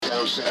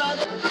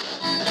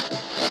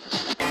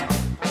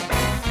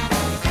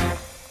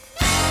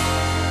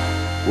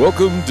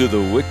Welcome to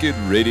the Wicked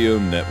Radio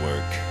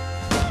Network.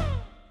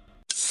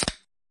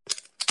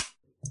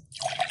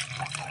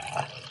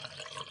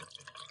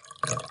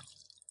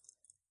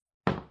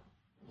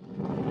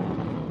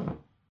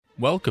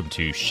 Welcome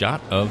to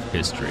Shot of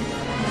History.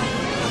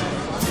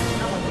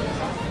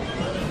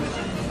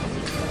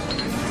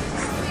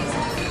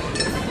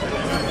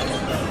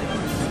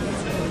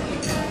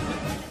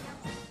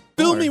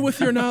 Fill me with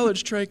your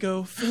knowledge,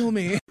 Traco. Fill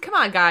me. Come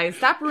on, guys.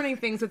 Stop ruining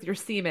things with your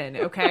semen,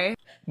 okay?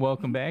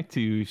 Welcome back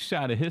to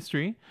Shot of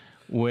History,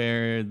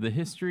 where the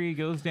history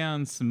goes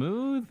down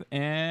smooth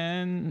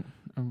and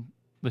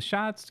the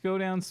shots go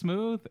down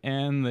smooth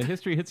and the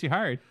history hits you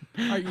hard.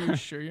 Are you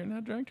sure you're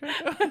not drunk,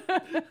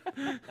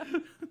 Traco?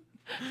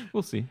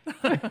 We'll see.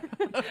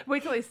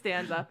 Wait till he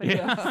stands up and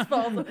just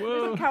falls.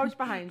 There's a couch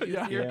behind you,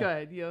 so you're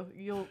good.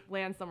 You'll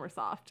land somewhere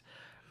soft.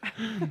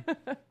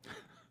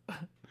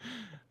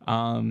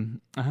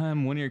 I'm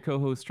one of your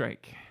co-hosts,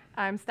 Strike.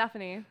 I'm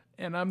Stephanie.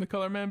 And I'm the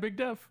color man, Big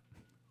Def.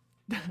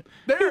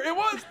 There it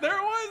was.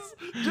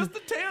 Just the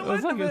tail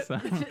end of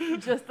it.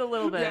 Just a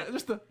little bit. Yeah,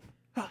 just the...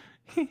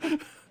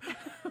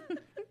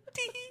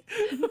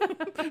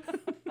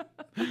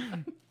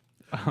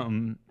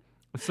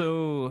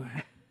 So,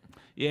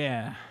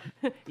 yeah.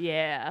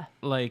 Yeah.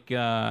 Like,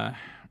 I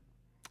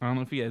don't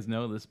know if you guys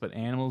know this, but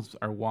animals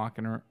are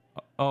walking around.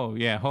 Oh,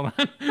 yeah, hold on.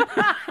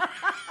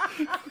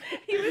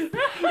 He was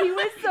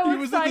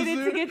so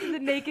excited to get to the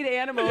naked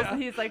animals. Yeah.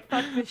 And he's like,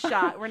 fuck this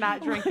shot. We're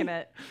not drinking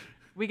it.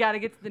 We got to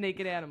get to the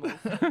naked animals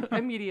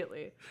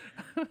immediately.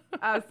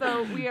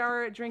 So we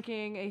are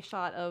drinking a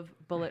shot of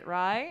Bullet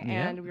Rye,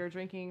 and we are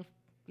drinking,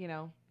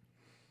 to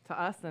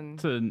us and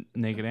To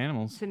naked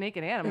animals. to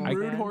naked animals. And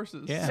rude man.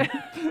 horses. Yeah.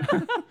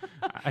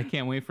 I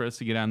can't wait for us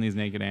to get on these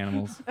naked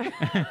animals.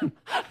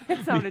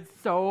 It sounded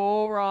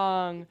so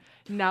wrong.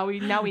 Now we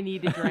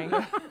need to drink.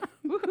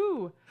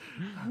 Woohoo!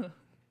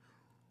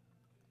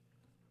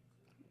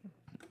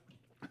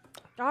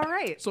 All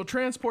right. So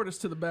transport us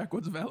to the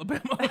backwoods of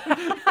Alabama.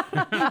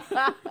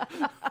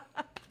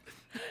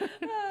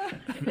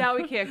 Now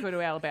we can't go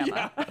to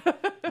Alabama.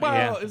 Wow,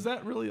 Yeah. is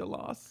that really a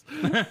loss?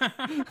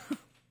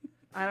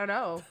 I don't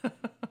know.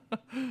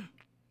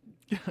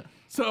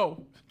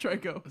 So,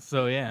 Traco,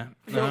 So, yeah.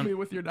 fill me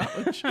with your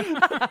knowledge.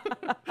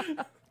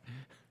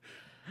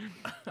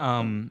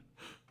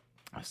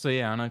 So,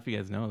 yeah, I don't know if you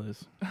guys know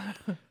this,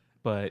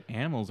 but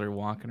animals are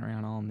walking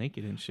around all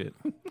naked and shit.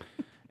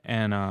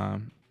 And,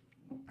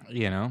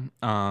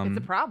 It's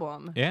a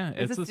problem. yeah,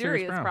 It's a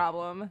serious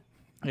problem.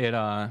 It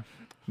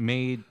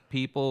made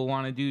people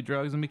want to do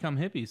drugs and become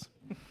hippies.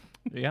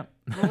 Yep.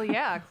 Well,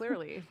 yeah,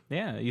 clearly.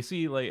 Yeah, you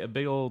see like a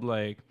big old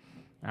I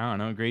don't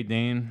know, Great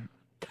Dane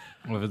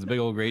with its big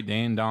old Great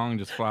Dane dong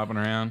just flopping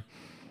around,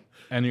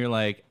 and you're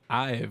like,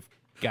 I've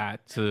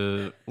got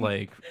to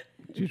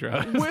do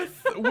drugs.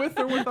 with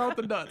or without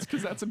the nuts,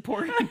 because that's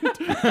important.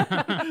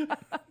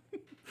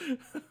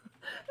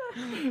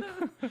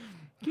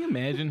 Can you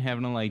imagine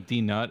having to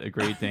denut a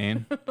Great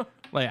Dane?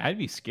 I'd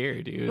be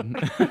scared, dude.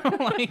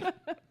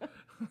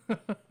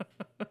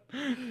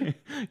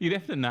 You'd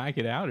have to knock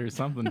it out or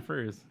something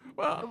first.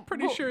 Well, I'm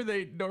pretty sure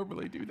they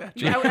normally do that.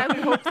 I would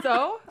hope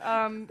so.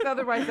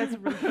 Otherwise, that's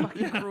really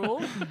fucking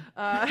cruel.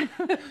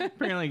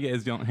 Apparently, you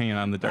guys don't hang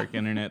out on the dark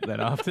internet that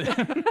often.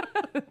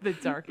 The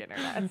dark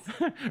internet.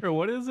 Or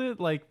what is it?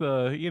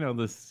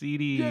 The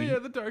seedy Yeah,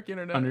 the dark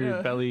internet.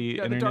 underbelly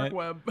yeah, internet. the dark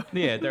web.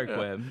 Yeah, dark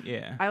web.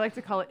 Yeah. I like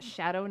to call it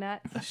shadow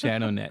net.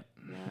 Shadow net.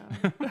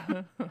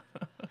 Yeah.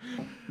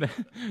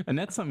 A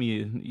net's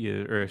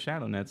something or a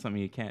shadow net's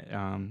something you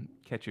can't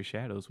catch your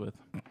shadows with.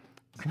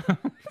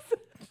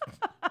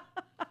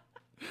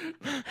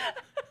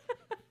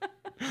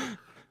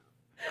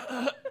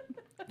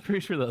 Pretty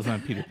sure that was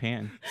on Peter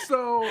Pan.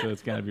 So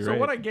it's gotta be so right.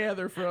 what I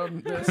gather from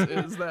this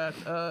is that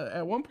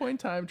at one point in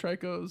time,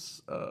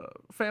 Trico's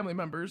family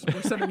members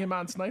were sending him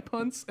on snipe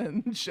hunts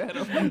and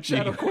shadow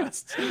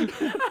quests.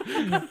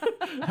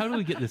 How do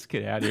we get this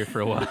kid out of here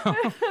for a while?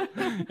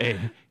 Hey,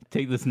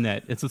 take this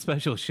net. It's a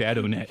special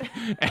shadow net.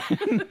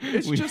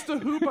 It's just a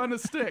hoop on a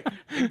stick.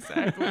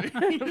 Exactly.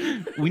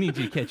 We need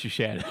you to catch your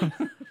shadow.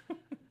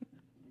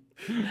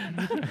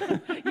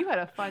 You had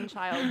a fun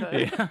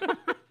childhood. Yeah.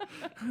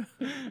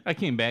 I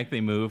came back,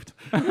 they moved.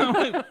 I'm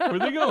like,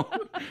 where'd they go?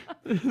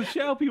 The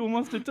shadow people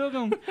must have took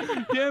them.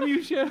 Damn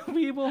you, shadow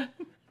people.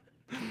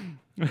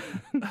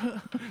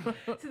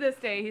 To this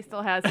day, he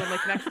still has one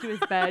next to his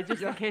bed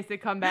just in case they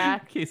come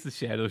back. In case the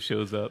shadow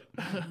shows up.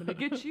 I'm gonna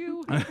get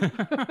you. So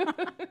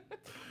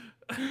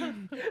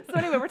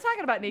anyway, we're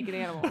talking about naked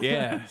animals.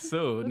 Yeah,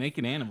 so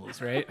naked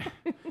animals, right?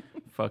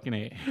 Fucking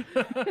A.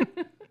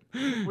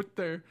 with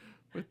their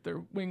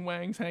wing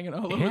wangs hanging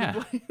all over Yeah.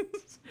 the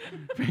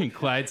place.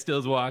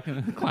 Clydesdale's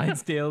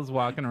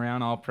walking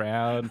around all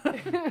proud.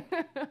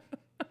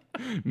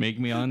 Make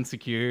me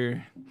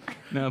unsecure.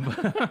 No,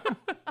 but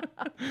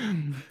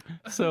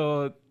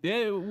so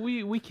yeah,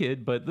 we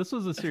kid, but this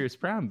was a serious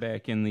problem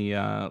back in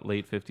the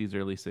late 50s,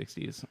 early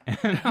 60s.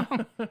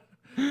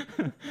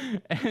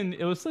 And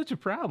it was such a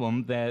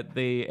problem that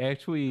they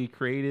actually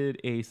created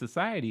a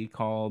society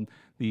called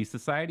the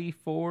Society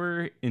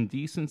for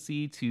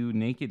Indecency to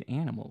Naked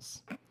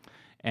Animals.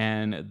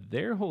 And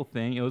their whole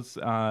thing, it was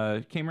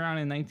came around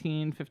in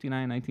 1959,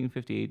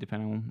 1958,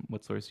 depending on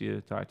what source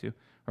you talk to,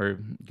 or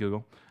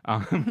Google.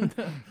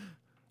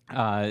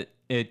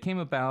 It came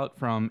about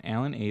from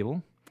Alan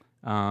Abel,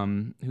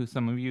 who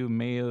some of you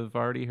may have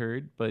already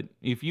heard. But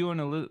if you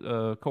and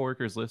a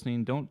coworker's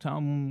listening, don't tell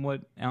them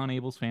what Alan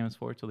Abel's famous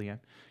for till the end,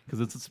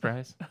 because it's a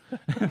surprise.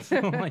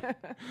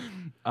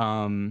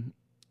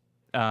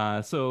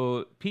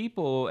 So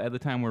people at the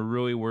time were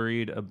really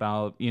worried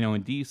about,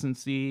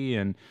 indecency,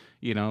 and,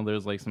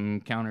 there's like some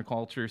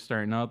counterculture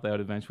starting up that would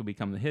eventually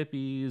become the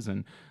hippies,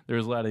 and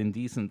there's a lot of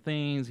indecent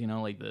things,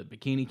 like the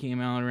bikini came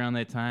out around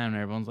that time,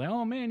 and everyone's like,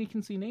 oh man, you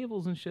can see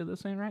navels and shit,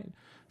 this ain't right.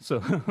 So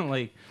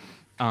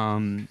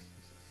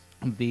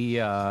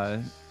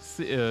the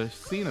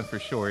SINA for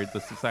short, the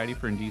Society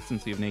for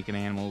Indecency of Naked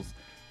Animals,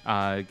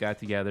 got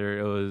together.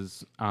 It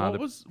was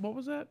what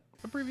was that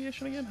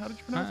abbreviation again? How did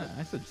you pronounce it?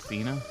 I said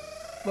SINA.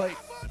 Like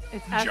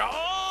It's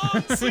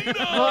John Cena!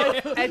 well,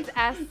 it's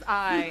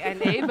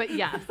SINA, but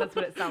yes, that's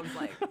what it sounds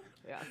like.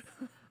 Yes.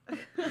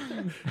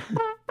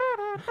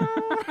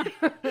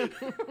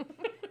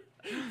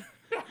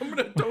 I'm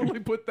gonna totally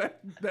put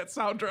that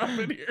sound drop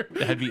in here.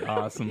 That'd be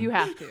awesome. You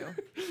have to.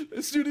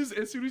 As soon as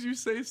you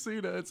say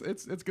Cena,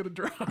 it's gonna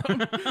drop.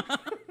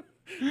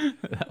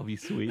 That'll be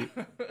sweet.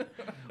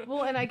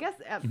 Well, and I guess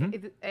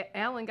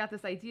Alan got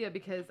this idea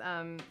because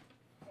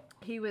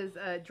he was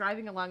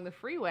driving along the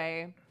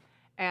freeway,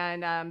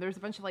 and there was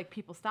a bunch of like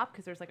people stopped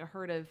because there's like a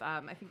herd of I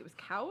think it was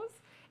cows,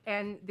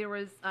 and there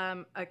was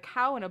a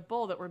cow and a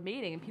bull that were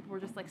mating, and people were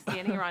just like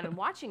standing around and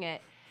watching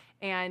it.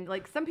 And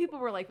like some people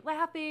were like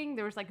laughing.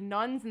 There was like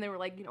nuns, and they were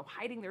like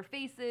hiding their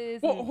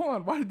faces. Well, hold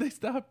on. Why did they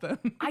stop then?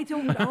 I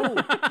don't know.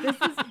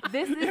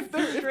 This is If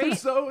they're straight.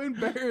 so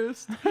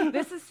embarrassed.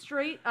 This is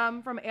straight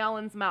from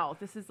Alan's mouth.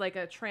 This is like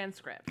a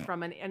transcript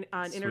from an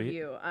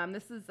interview.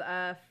 This is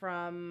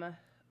from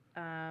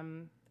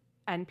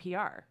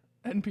NPR.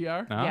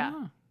 NPR. Ah.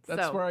 Yeah.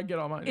 That's So, where I get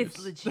all my news.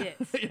 It's legit.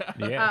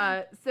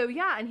 Yeah. So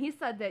yeah, and he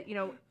said that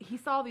he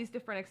saw these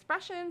different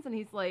expressions, and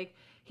he's like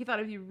he thought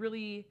it'd be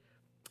really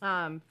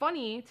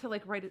funny to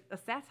like write a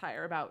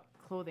satire about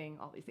clothing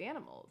all these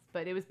animals,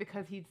 but it was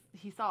because he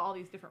saw all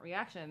these different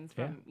reactions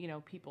from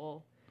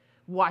people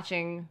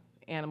watching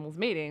animals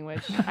mating.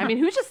 Which I mean,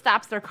 who just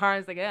stops their car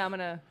and is like, yeah, I'm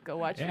gonna go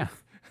watch Yeah.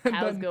 these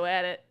cows go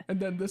at it.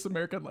 And then This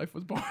American Life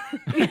was born.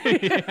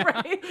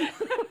 Right.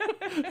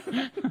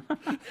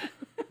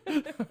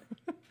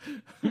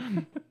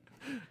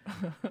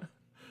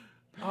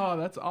 Oh,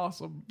 that's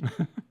awesome.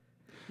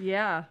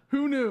 Yeah.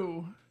 Who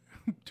knew?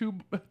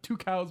 Two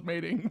cows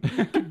mating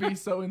could be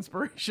so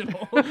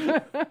inspirational.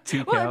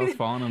 Two Well, I cows mean-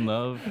 falling in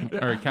love,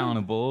 or a cow and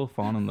a bull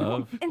falling in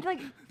love. And like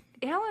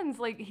Alan's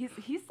like he's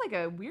like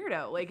a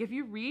weirdo. Like if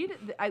you read,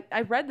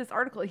 I read this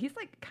article. He's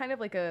like kind of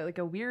like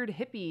a weird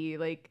hippie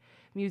like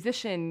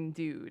musician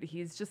dude.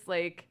 He's just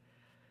like,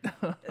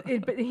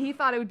 but he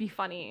thought it would be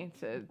funny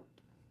to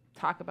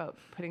talk about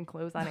putting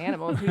clothes on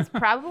animals. He's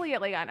probably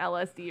like on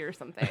LSD or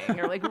something,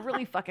 or like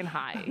really fucking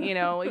high.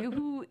 Like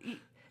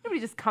nobody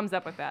just comes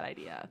up with that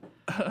idea.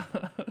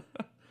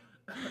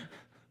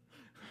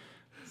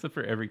 Except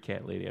for every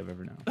cat lady I've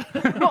ever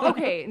known. Well,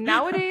 okay,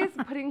 nowadays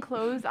putting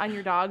clothes on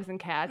your dogs and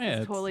cats Yeah, is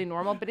it's- totally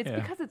normal, but it's yeah.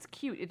 because it's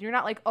cute. You're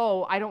not like,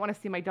 oh, I don't want to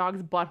see my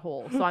dog's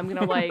butthole, so I'm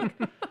gonna like,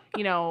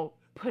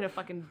 put a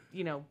fucking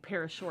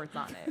pair of shorts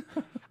on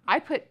it. I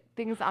put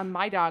things on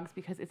my dogs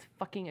because it's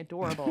fucking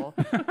adorable,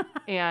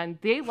 and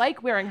they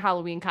like wearing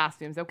Halloween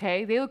costumes.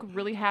 Okay, they look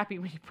really happy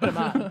when you put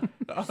them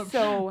on.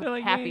 So They're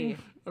like, happy. "Yay."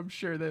 I'm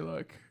sure they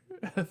look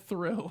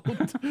thrilled.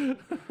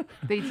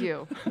 They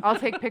do. I'll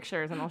take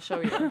pictures and I'll show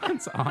you.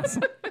 That's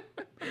awesome.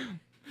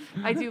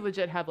 I do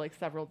legit have like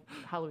several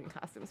Halloween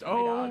costumes for my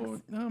Oh,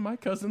 dogs. no, my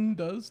cousin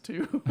does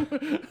too.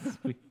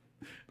 Sweet.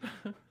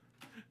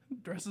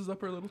 Dresses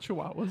up her little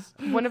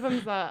chihuahuas. One of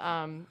them's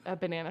a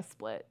banana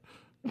split.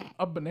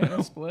 A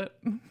banana split.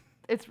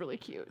 It's really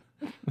cute.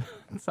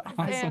 That's awesome.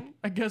 And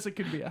I guess it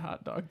could be a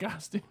hot dog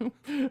costume.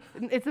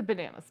 it's a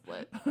banana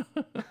split.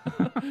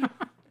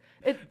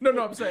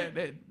 No, I'm saying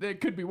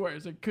it could be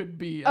worse. It could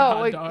be a Oh,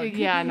 hot dog.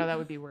 yeah, no, that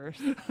would be worse.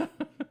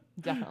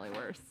 Definitely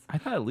worse. I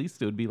thought at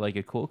least it would be like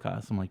a cool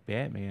costume like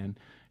Batman.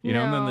 And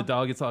then No. the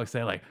dog gets all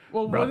excited like,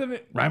 Well, wouldn't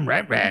it? run.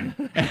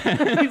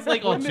 He's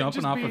like all Wouldn't it jumping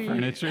just off be- of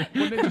furniture.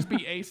 Wouldn't it just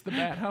be Ace the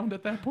Bat Hound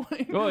at that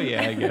point? Oh,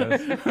 yeah, I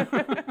guess.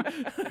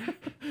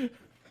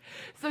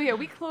 So yeah,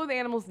 we clothe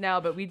animals now,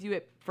 but we do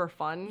it for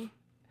fun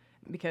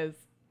because,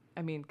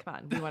 I mean, come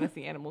on, we want to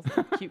see animals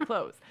in cute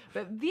clothes.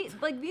 But these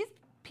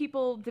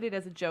people did it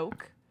as a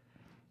joke,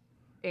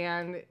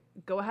 and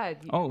go ahead.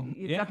 It's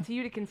yeah. up to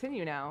you to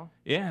continue now.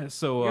 Yeah,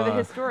 so... You're the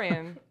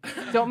historian.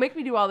 Don't make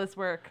me do all this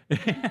work.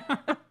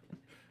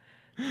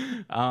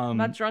 I'm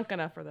not drunk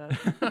enough for this.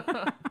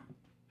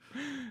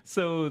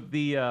 So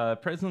the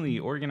president of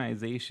the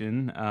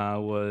organization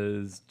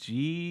was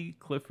G.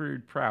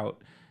 Clifford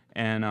Prout,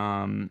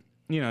 and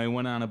you know, he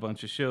went on a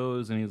bunch of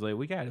shows, and he's like,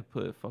 we got to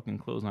put fucking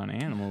clothes on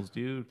animals,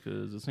 dude,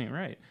 because this ain't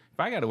right. If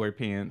I got to wear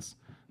pants,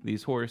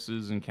 these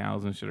horses and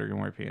cows and shit are going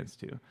to wear pants,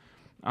 too.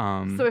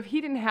 So if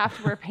he didn't have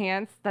to wear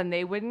pants, then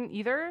they wouldn't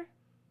either?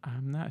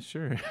 I'm not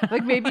sure.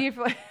 Like, maybe if...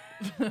 like,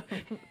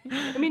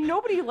 I mean,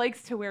 nobody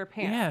likes to wear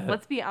pants. Yeah.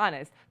 Let's be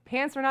honest.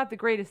 Pants are not the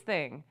greatest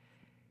thing.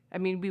 I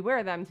mean, we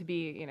wear them to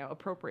be, you know,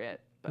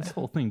 appropriate. But This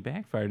whole thing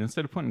backfired.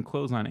 Instead of putting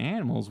clothes on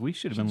animals, we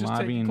should have been just take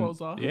the lobbying.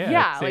 clothes off?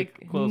 yeah, take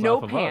like clothes no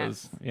off of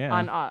pants us. Yeah.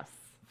 on us.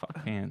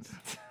 Fuck pants.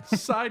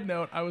 Side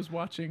note, I was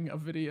watching a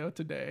video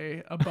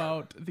today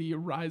about the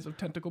rise of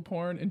tentacle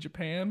porn in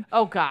Japan.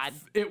 Oh, God.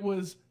 It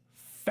was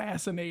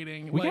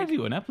fascinating. We Like, gotta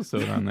do an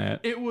episode on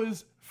that. it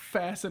was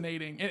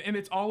fascinating. And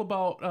it's all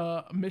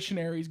about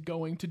missionaries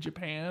going to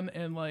Japan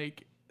and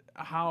like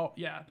how,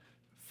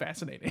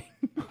 fascinating.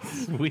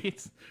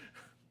 Sweet.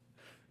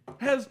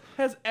 has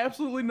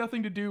absolutely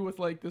nothing to do with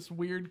like this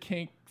weird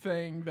kink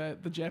thing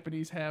that the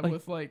Japanese have Like,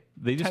 with like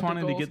They just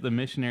wanted to tentacles. get the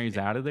missionaries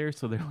out of there,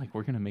 so they're like,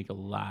 we're gonna make a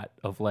lot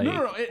of like.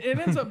 No. It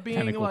ends up being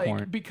tentacle like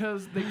porn.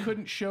 because they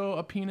couldn't show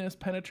a penis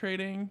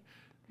penetrating,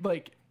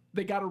 like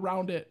they got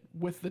around it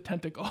with the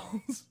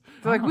tentacles.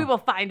 They're like, we will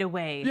find a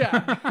way.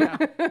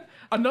 yeah.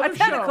 Another A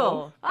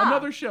tentacle. show.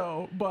 Another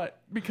show, but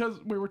because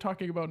we were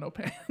talking about no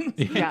pants.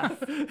 Yes.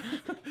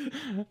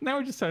 Now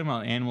we're just talking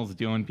about animals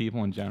doing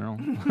people in general.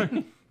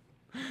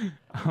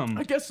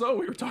 I guess so.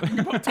 We were talking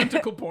about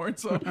tentacle porn,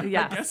 so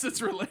Yes. I guess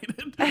it's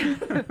related.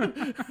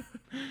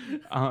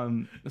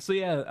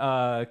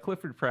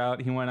 Clifford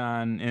Prout, he went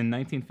on in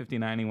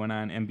 1959. He went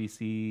on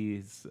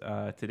NBC's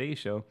Today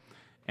Show,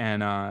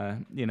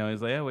 and you know,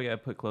 he's like, "Oh, we gotta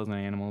put clothes on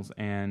animals,"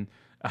 and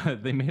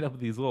they made up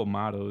these little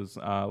mottos,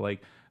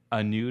 like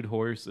 "A nude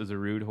horse is a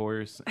rude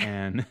horse,"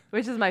 and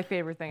Which is my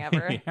favorite thing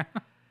ever. yeah.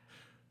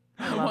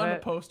 I love want a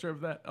it. poster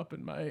of that up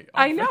in my office.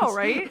 I know,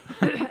 right?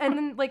 And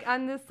then, like,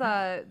 on this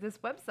this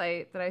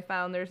website that I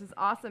found, there's this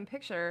awesome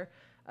picture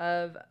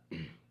of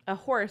a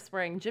horse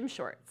wearing gym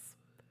shorts.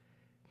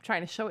 I'm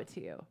trying to show it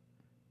to you.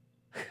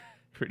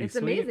 Pretty It's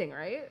sweet. amazing,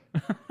 right?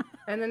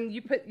 And then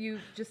you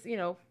just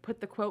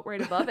put the quote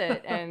right above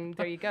it, and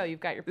there you go.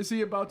 You've got your. Is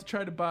he about to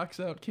try to box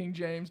out King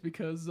James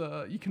because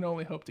you can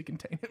only hope to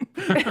contain him?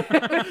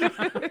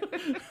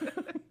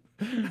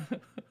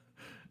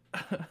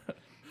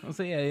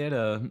 So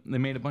yeah, they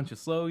made a bunch of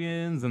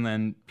slogans, and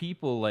then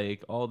people,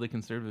 like all the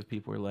conservative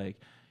people, were like,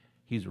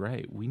 "He's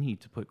right. We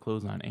need to put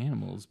clothes on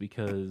animals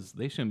because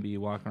they shouldn't be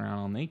walking around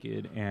all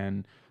naked."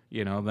 And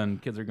you know, then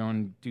kids are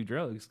going to do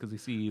drugs because they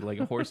see like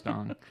a horse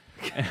dong.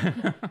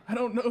 I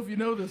don't know if you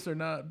know this or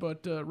not,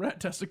 but rat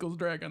testicles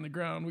drag on the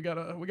ground. We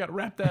gotta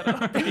wrap that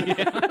up.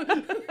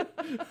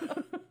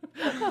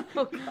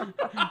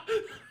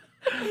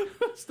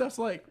 Stuff's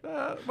like,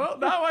 well,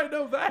 now I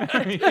know that.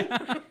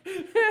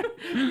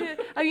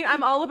 I mean,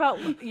 I'm all about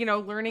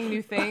learning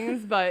new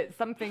things, but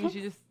some things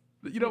you just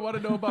You don't want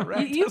to know about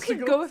rat you testicles?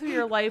 can go through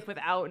your life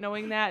without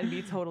knowing that and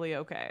be totally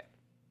okay.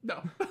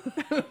 No.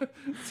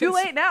 Too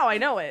late now. I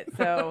know it.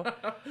 So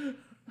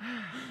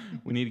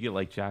We need to get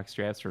like jock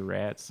straps for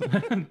rats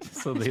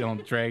so they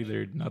don't drag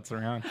their nuts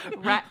around.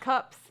 rat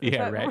cups. Is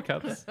Yeah, that rat more-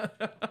 cups.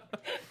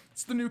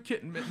 It's the new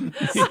kitten mittens.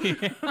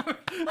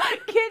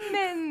 Kitten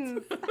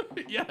mittens.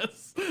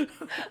 Yes.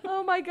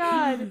 Oh my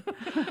god.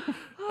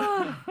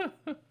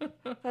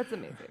 That's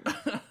amazing.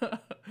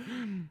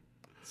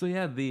 So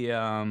yeah, they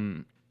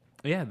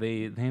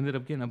ended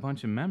up getting a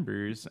bunch of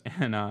members,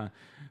 and the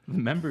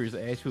members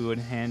actually would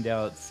hand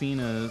out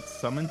Cena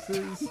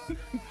summonses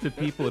to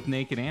people with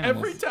naked animals.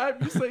 Every time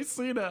you say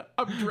Cena,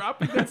 I'm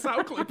dropping that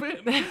sound clip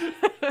in.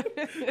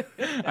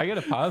 I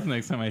gotta pause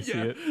next time I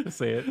say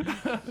it.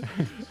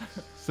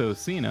 So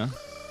Cena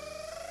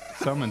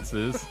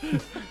summonses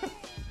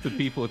to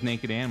people with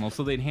naked animals.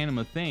 So they'd hand him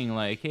a thing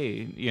like,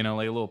 hey, like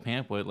a little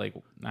pamphlet, like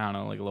I don't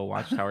know, like a little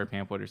Watchtower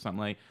pamphlet or something.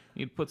 Like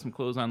you'd put some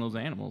clothes on those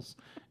animals,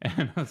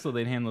 and so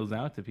they'd hand those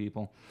out to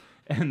people.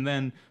 And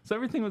then, so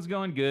everything was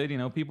going good.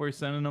 People were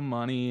sending him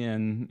money,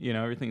 and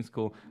everything's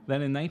cool.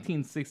 Then in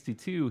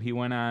 1962, he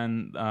went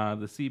on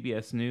the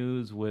CBS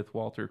News with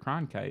Walter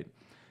Cronkite,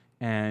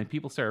 and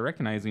people started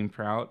recognizing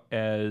Prout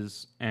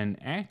as an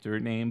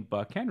actor named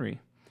Buck Henry.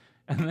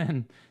 And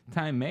then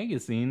Time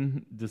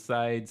Magazine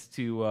decides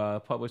to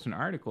publish an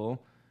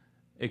article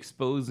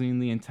exposing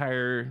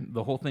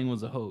the whole thing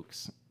was a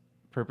hoax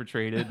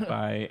perpetrated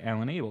by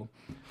Alan Abel,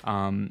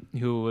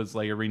 who was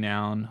like a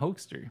renowned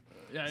hoaxer.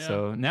 Yeah.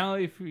 So now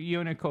if you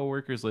and a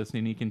coworker's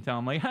listening, you can tell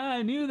them like,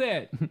 I knew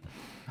that.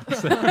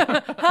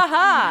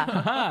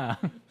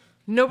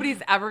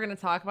 Nobody's ever going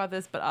to talk about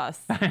this but us,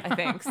 I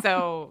think.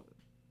 So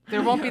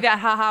there won't be that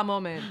haha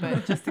moment,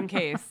 but just in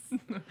case.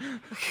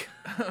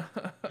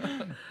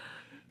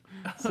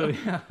 So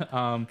yeah,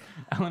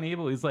 Alan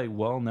Abel is like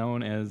well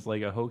known as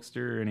like a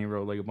hoaxer, and he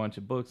wrote like a bunch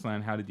of books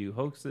on how to do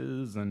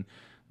hoaxes, and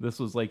this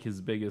was like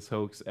his biggest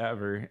hoax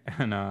ever.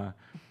 And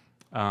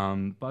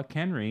Buck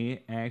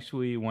Henry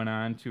actually went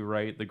on to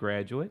write The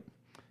Graduate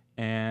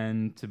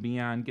and to be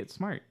on Get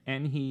Smart,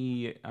 and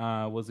he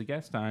was a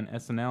guest on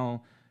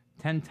SNL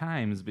 10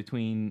 times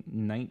between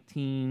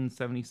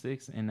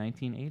 1976 and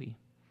 1980.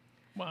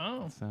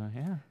 Wow. So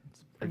yeah,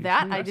 it's pretty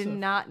That sweet. I did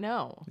not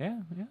know. Yeah,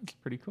 it's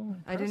pretty cool.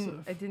 I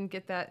didn't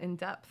get that in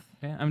depth.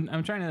 Yeah,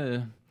 I'm trying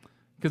to,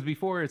 because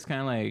before it's kind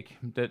of like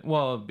that.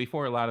 Well,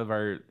 before a lot of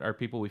our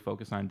people we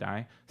focus on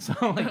die, so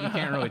like you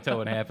can't really tell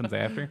what happens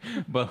after.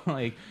 But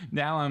like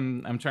now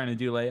I'm trying to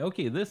do like,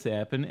 okay, this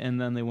happened,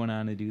 and then they went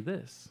on to do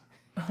this.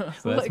 So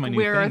that's Like, my new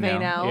where are thing they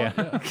now?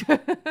 now?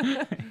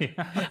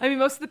 Yeah. I mean,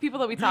 most of the people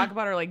that we talk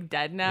about are like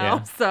dead now,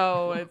 Yeah.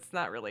 so it's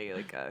not really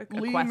like a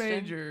Lee question.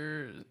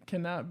 Major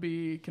cannot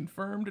be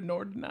confirmed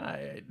nor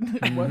denied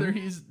whether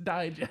he's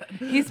died yet.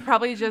 He's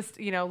probably just,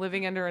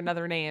 living under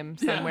another name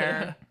Yeah,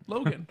 somewhere. yeah.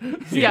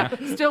 Logan. Yeah,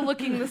 still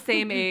looking the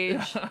same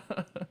age.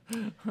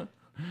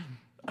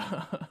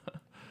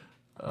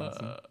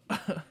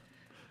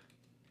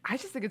 I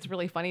just think it's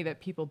really funny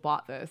that people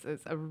bought this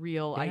as a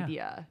real Yeah.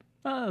 idea.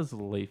 It was the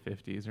late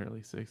 50s,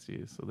 early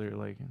 60s, so they're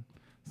like,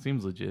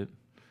 seems legit.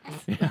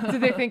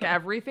 Did they think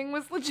everything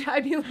was legit? I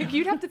mean, like,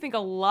 you'd have to think a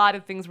lot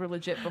of things were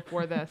legit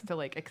before this to,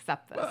 like,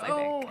 accept this, I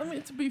Oh, think. I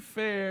mean, to be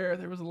fair,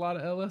 there was a lot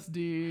of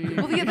LSD.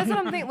 Well, yeah, that's what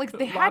I'm thinking. Like,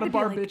 they a had lot to of be,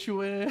 like,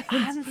 barbiturates.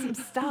 on some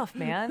stuff,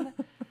 man.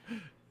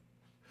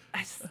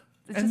 It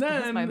And just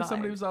blows my then mind.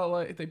 somebody was all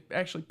like, they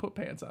actually put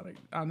pants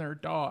on their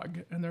dog,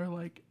 and they're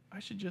like, I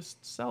should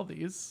just sell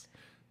these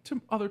to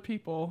other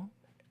people.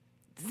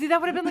 See,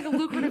 that would have been like a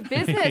lucrative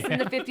business in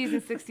the 50s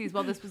and 60s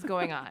while this was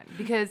going on.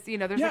 Because, there's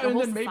like a and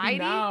whole then maybe society.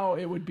 now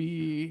it would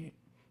be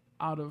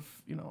out of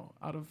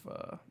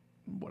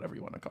whatever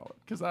you want to call it,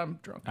 because I'm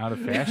drunk. Out of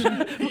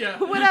fashion? Yeah.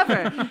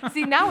 Whatever.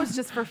 See, now it's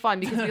just for fun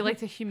because we like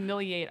to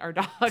humiliate our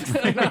dogs.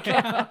 If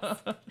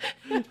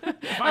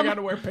I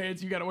gotta wear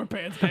pants, you gotta wear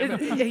pants, damn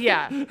it.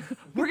 Yeah.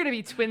 We're going to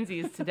be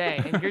twinsies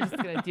today, and you're just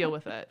going to deal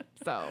with it.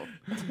 So,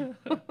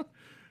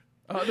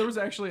 There was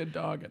actually a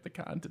dog at the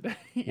con today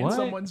in What?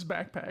 someone's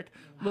backpack.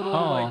 Little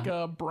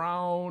Oh.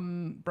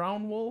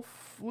 brown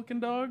wolf looking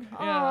dog. Yeah.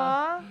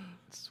 aw.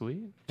 Sweet.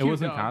 It Cute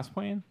wasn't dog.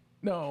 cosplaying?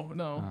 No.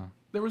 Oh.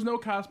 There was no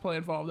cosplay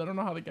involved. I don't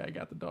know how the guy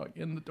got the dog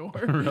in the door.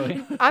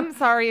 Really? I'm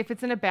sorry if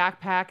it's in a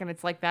backpack and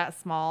it's like that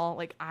small.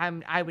 Like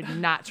I would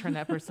not turn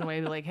that person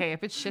away. Be like, hey,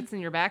 if it shits in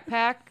your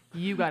backpack,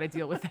 you got to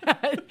deal with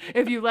that.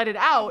 If you let it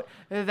out,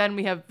 then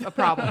we have a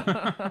problem.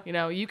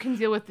 You can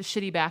deal with the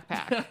shitty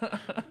backpack.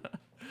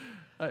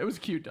 It was a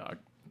cute dog.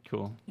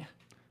 Cool. Yeah.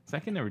 So I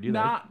can never do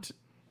that.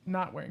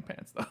 Not wearing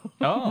pants though.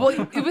 Oh.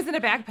 Well, it was in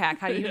a backpack.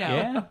 How do you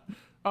know?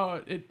 yeah.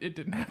 It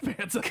didn't have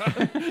pants on.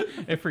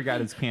 It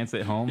forgot his pants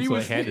at home, so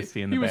it had to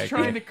stay in the He was bag.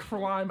 trying to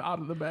climb out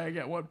of the bag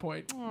at one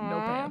point. No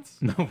pants.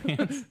 No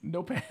pants.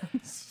 No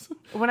pants.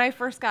 When I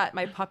first got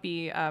my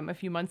puppy a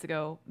few months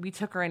ago, we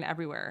took her in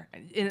everywhere.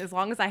 And as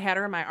long as I had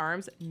her in my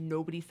arms,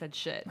 nobody said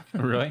shit.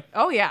 Really?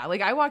 Oh, yeah.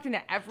 Like, I walked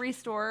into every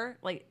store,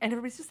 and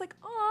everybody's just like,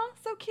 aw,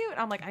 so cute.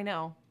 I'm like, I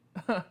know.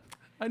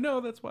 I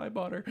know, that's why I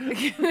bought her.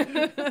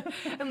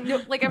 And,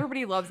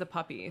 everybody loves a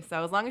puppy.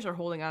 So as long as you're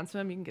holding on to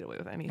him, you can get away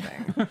with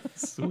anything.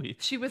 Sweet.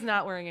 She was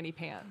not wearing any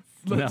pants.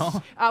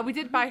 No. We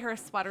did buy her a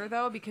sweater,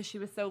 though, because she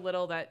was so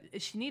little that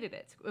she needed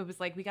it. It was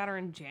like we got her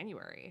in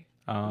January.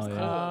 Oh,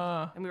 yeah.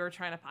 Uh, And we were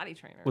trying to potty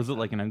train her. Was it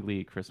like an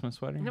ugly Christmas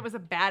sweater? And it was a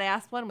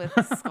badass one with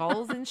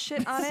skulls and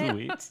shit on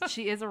it. Sweet.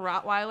 She is a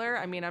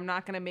Rottweiler. I mean, I'm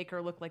not going to make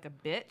her look like a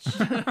bitch.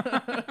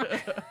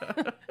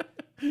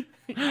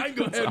 I ain't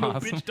gonna have no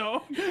awesome. bitch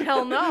dog.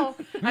 Hell no.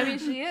 I mean,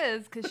 she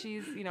is because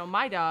she's,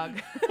 my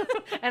dog.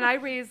 And I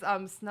raise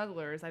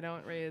snugglers. I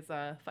don't raise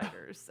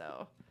fighters.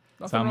 So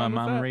That's how my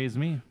mom raised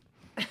me.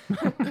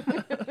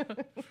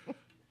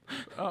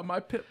 My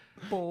pit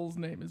bull's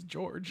name is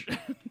George.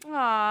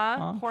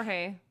 Aw,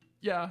 Jorge.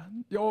 Yeah.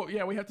 Oh,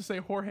 yeah. We have to say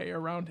Jorge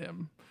around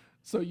him,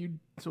 so he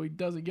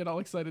doesn't get all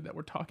excited that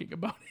we're talking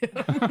about him.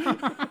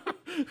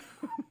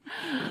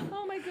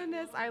 Oh my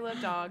goodness, I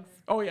love dogs.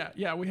 Oh yeah,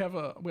 yeah. We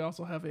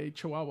also have a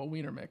Chihuahua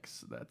wiener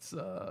mix that's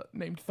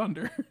named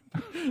Thunder.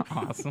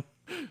 Awesome.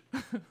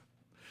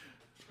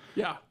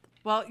 Yeah.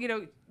 Well,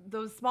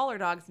 those smaller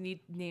dogs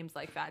need names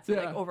like that to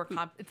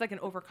Yeah. it's like an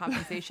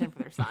overcompensation for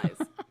their size.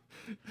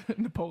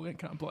 Napoleon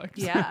complex.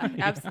 Yeah,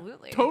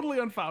 absolutely. Totally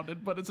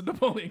unfounded, but it's a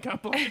Napoleon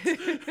complex.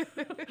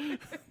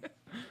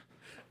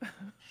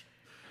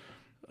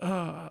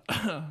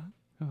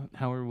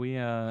 How are we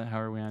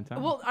on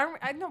time? Well,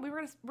 I know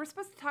we're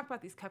supposed to talk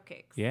about these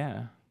cupcakes.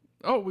 Yeah.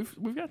 Oh,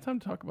 we've got time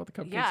to talk about the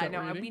cupcakes. Yeah, that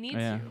no, we're we eating. need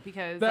Yeah. to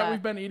because That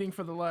we've been eating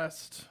for the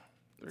last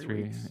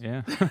 3 weeks.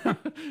 Yeah.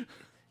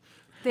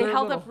 they they're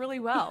held little. up really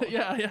well.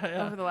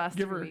 Yeah. Over the last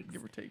give 3 or, weeks.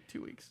 give or take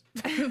 2 weeks.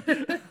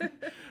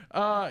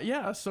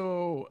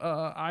 So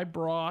I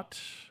brought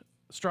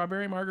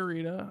strawberry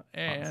margarita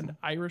and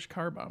Irish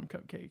car bomb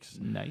cupcakes,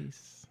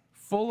 Nice.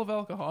 full of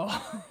alcohol.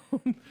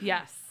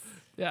 Yes.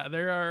 Yeah,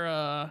 there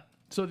are.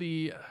 So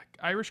the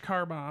Irish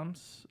car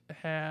bombs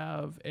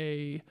have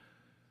a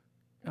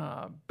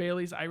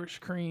Bailey's Irish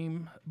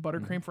cream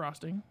buttercream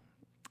frosting,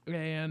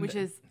 and Which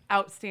is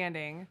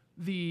outstanding,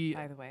 the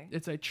by the way.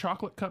 it's a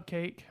chocolate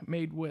cupcake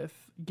made with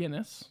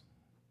Guinness,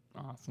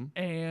 Awesome.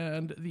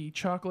 and the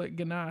chocolate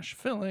ganache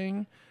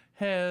filling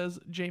has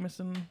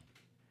Jameson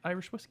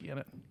Irish whiskey in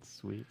it.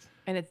 Sweet.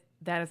 And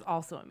that is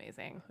also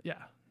amazing.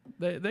 Yeah,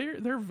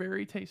 They're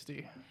very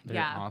tasty. They're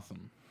Yeah.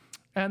 awesome.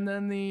 And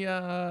then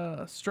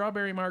the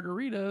strawberry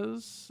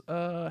margaritas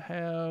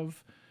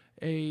have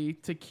a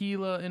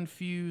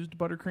tequila-infused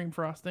buttercream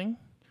frosting.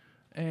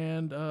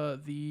 And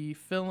the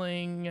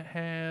filling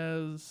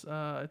has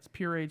it's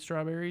pureed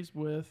strawberries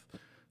with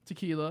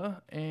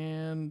tequila.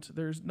 And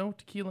there's no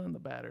tequila in the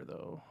batter,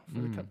 though,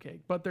 for the cupcake.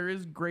 But there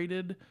is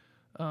grated...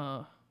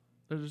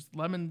 there's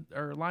lemon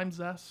or lime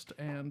zest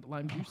and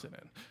lime juice in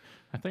it.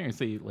 I thought you were going to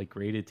say like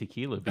grated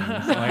tequila beans.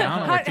 Like, I don't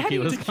know where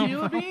tequila's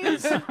Tequila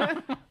beans?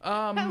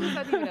 How is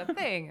that even a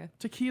thing?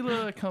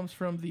 Tequila comes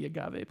from the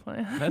agave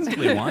plant. That's what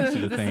they want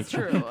you to This think. is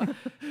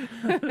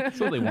true. That's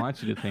what they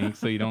want you to think,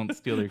 so you don't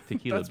steal their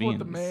tequila That's beans.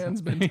 what the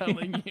man's been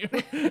telling you.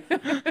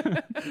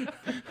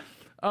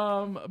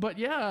 But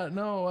yeah,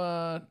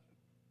 no.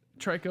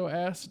 Trico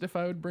asked if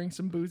I would bring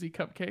some boozy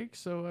cupcakes,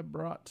 so I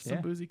brought some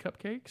Yeah. boozy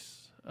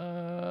cupcakes.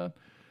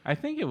 I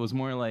think it was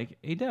more like,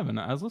 hey, Devin,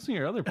 I was listening to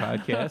your other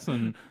podcast,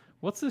 and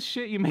what's this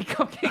shit you make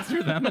cupcakes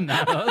for them and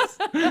not us?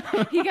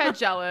 He got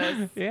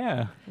jealous.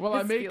 Yeah. Well, I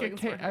His make a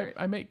feelings were hurt.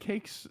 I make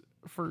cakes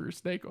for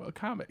Snake Oil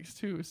Comics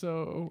too.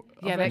 So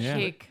Yeah, that Yeah.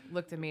 cake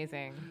looked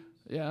amazing.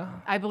 yeah,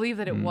 I believe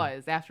that it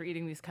was after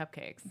eating these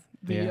cupcakes.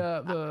 the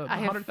Yeah. the I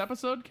have- 100th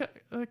episode cake.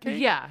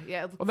 Yeah,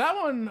 yeah. Well, that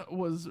one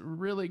was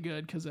really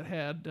good because it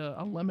had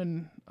a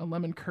lemon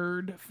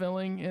curd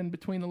filling in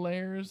between the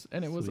layers,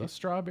 and it was a Sweet.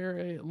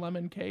 strawberry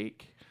lemon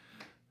cake.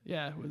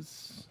 Yeah, it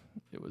was.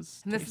 And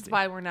this is tasty.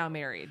 why we're now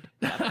married.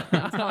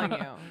 I'm telling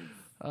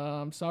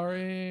you.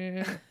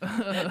 Sorry,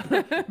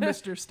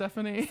 Mr.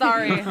 Stephanie.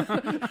 Sorry.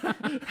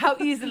 How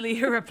easily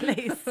you're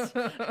replaced.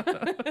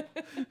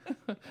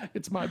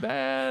 It's my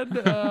bad,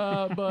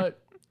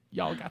 but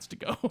y'all got to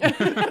go.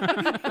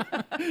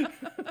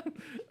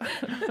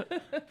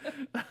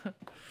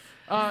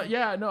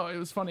 Yeah, no, it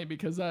was funny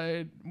because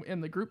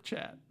in the group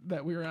chat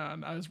that we were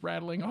on, I was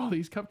rattling all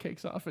these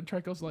cupcakes off, and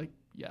Trico's like,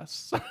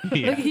 yes.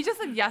 Yeah. Like, he just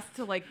said yes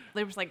to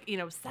there was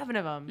 7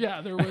 of them.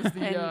 Yeah, there was And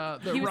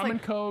the he was rum and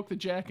like- Coke, the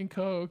Jack and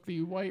Coke,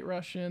 the White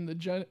Russian, the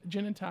gin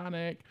and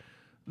tonic,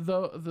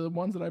 the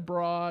ones that I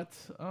brought.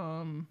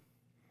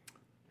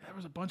 There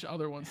was a bunch of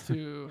other ones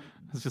too.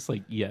 It's just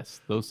like,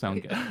 yes, those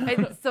sound good.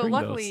 And so Bring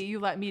luckily those. you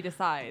let me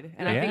decide.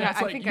 And Yeah. It's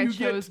I like, think I you get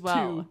chose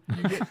well. two.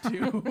 You get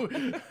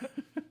two.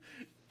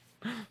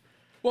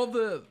 Well,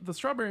 the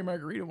strawberry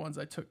margarita ones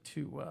I took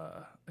to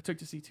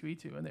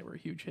C2E2, and they were a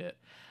huge hit.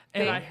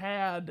 And They- I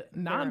had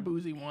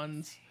non-boozy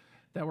ones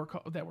that were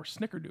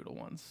Snickerdoodle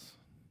ones.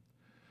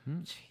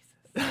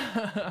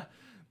 Jesus.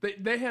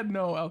 They had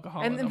no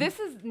alcohol in And them. this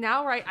is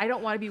now right. I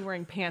don't want to be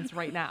wearing pants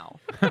right now.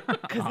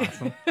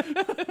 Awesome.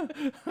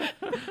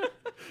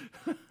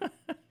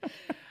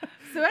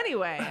 So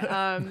anyway,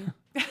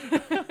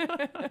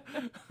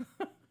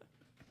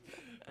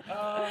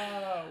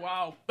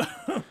 wow.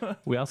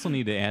 We also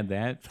need to add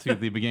that to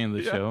the beginning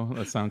of the show,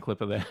 a sound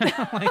clip of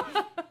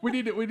that. We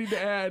need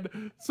to add.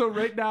 So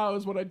right now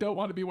is when I don't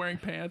want to be wearing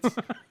pants.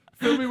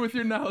 Fill me with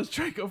your knowledge,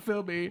 Trico.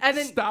 Fill me. And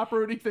then- Stop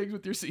ruining things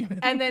with your semen.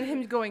 and then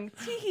him going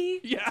tee,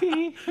 yeah,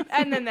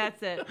 and then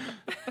that's it.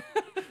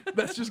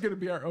 that's just gonna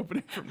be our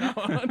opening from now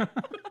on.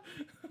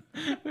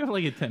 We have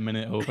like a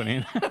 10-minute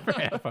opening for a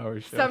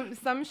half-hour show.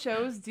 Some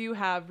shows do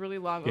have really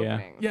long Yeah.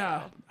 openings.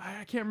 Yeah,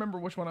 I can't remember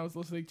which one I was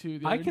listening to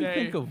the other I can day.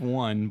 think of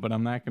one, but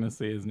I'm not going to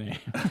say his name.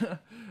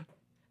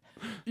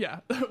 Yeah,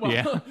 well,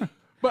 Yeah.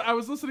 But I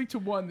was listening to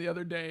one the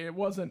other day. It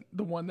wasn't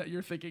the one that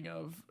you're thinking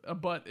of,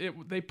 but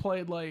they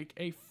played like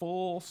a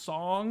full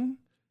song.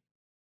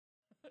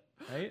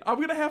 Right? I'm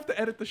gonna have to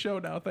edit the show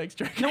now. Thanks,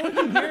 Drake. No one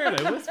can hear it.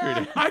 I whispered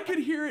it. I could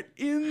hear it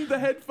in the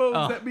headphones.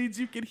 Oh. That means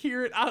you can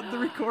hear it on the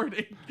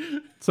recording.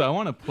 So I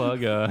want to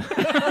plug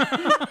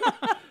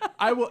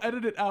I will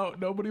edit it out.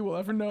 Nobody will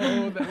ever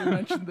know that we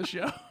mentioned the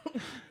show.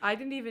 I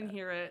didn't even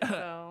hear it,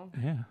 so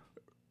yeah.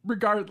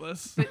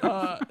 Regardless,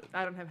 I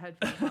don't have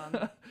headphones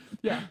on.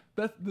 yeah,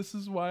 this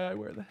is why I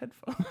wear the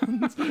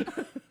headphones.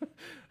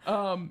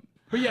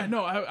 But yeah,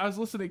 no, I was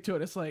listening to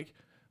it. It's like,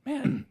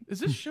 man, is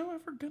this show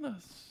ever gonna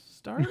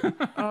start?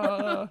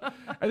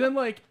 And then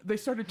like they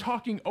started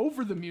talking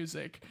over the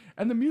music,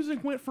 and the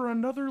music went for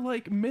another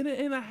like minute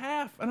and a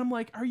half, and I'm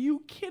like, are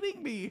you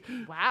kidding me?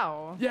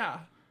 Wow. Yeah.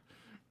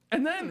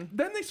 And then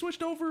they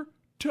switched over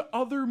to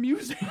other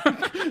music.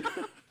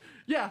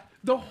 Yeah,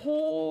 the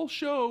whole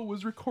show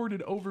was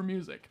recorded over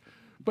music.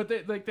 But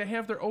they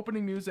have their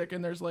opening music,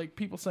 and there's like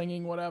people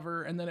singing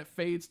whatever, and then it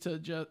fades to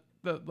just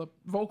the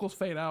vocals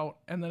fade out,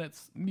 and then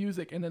it's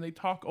music, and then they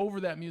talk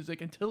over that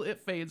music until it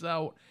fades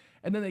out,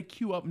 and then they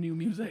cue up new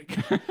music.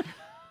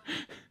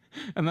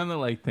 And then they're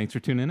like, thanks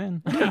for tuning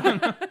in.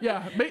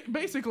 Yeah,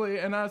 basically.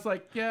 And I was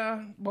like,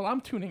 yeah, well,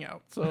 I'm tuning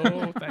out,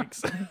 so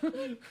thanks.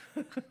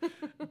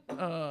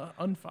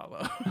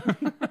 Unfollow.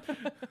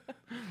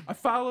 I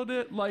followed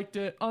it, liked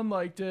it,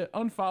 unliked it,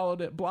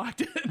 unfollowed it,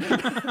 blocked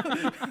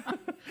it.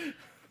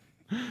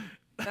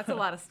 That's a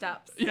lot of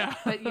steps. Yeah.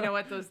 But you know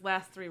what? Those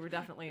last 3 were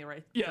definitely the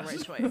right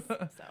Yes. choice.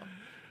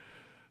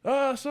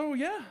 So So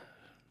yeah.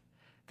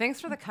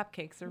 thanks for the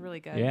cupcakes. They're really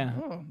good. Yeah.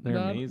 Oh, They're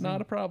not, amazing.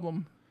 not a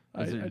problem.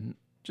 Is there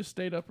just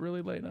stayed up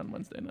really late on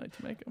Wednesday night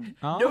to make them.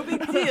 No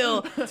big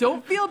deal.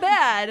 Don't feel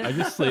bad. I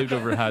just slaved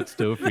over a hot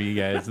stove for you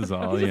guys is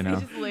all, you You know.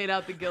 just laid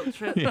out the guilt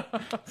trip. Yeah.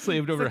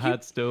 Slaved over a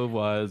hot stove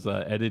was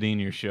editing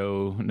your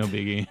show. No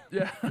biggie.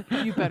 Yeah.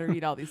 You better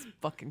eat all these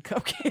fucking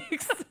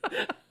cupcakes.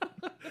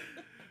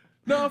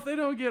 No, if they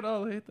don't get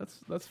all eight,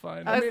 that's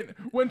fine. I mean,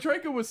 when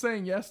Treka was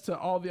saying yes to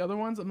all the other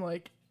ones, I'm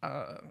like,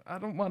 I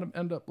don't want to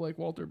end up like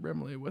Walter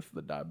Brimley with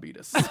the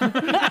diabetes.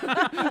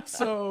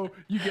 So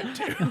you get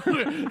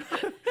 2.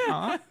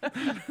 Aw,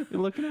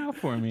 you're looking out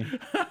for me.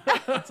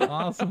 That's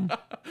awesome.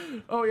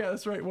 Oh yeah,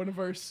 that's right. One of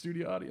our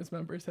studio audience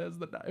members has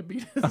the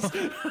diabetes.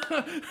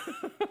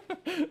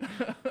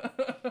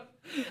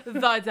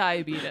 The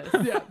diabetes.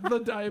 Yeah, the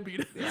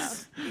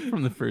diabetes.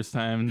 From the first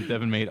time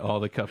Devin made all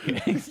the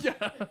cupcakes.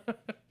 Yeah.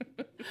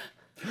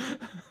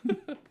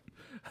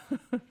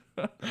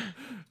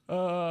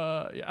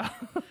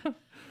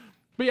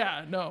 But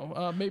yeah,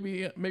 no.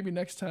 Maybe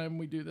next time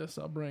we do this,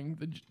 I'll bring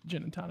the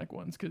gin and tonic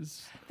ones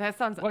because That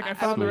sounds like I would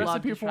found the love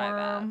recipe to for try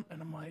that. them,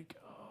 and I'm like,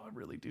 oh, I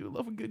really do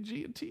love a good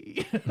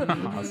G&T.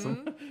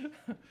 Awesome.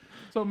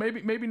 So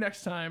maybe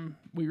next time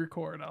we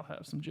record, I'll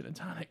have some gin and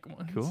tonic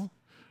ones. Cool.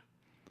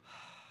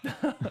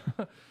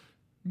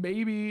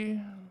 Maybe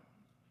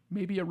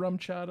a rum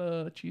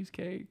chata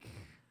cheesecake.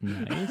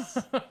 Nice.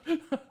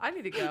 I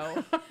need to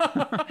go.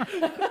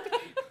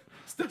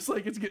 Stuff's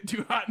like it's getting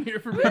too hot in here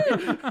for me.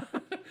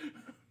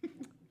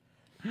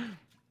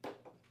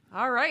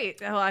 All right.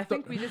 Well, I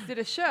think we just did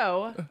a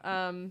show.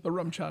 The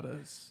rum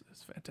chata is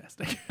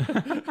fantastic.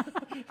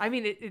 I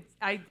mean,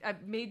 I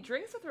made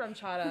drinks with rum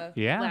chata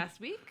Yeah. last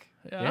week.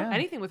 Yeah.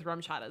 Anything with rum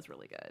chata is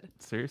really good.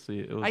 Seriously,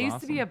 it was I used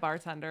awesome. to be a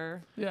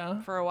bartender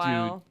Yeah. for a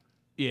while.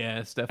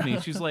 Yeah, Stephanie,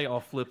 she's like all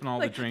flipping all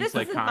Like, the drinks this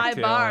like isn't cocktail.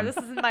 my bar. and- This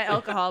isn't my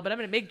alcohol, but I'm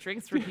gonna make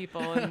drinks for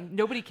people, and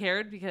nobody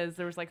cared because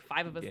there was like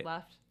 5 of us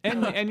left.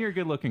 And you're a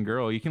good looking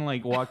girl. You can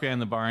like walk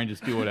behind the bar and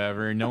just do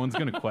whatever. No one's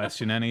gonna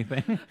question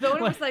anything. The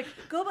owner was like,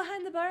 "Go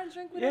behind the bar and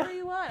drink whatever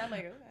you want." I'm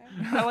like,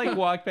 "Okay." I like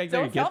walk back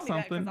there Don't to tell get me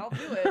that something.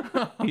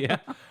 'cause I'll do it. Yeah.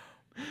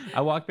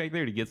 I walk back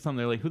there to get something.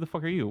 They're like, "Who the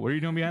fuck are you? What are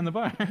you doing behind the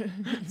bar?"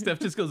 Steph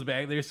just goes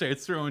back there,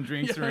 starts throwing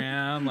drinks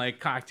around, like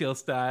cocktail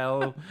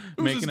style,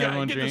 Who's making this guy?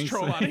 everyone Get drinks. this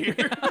troll out of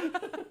here.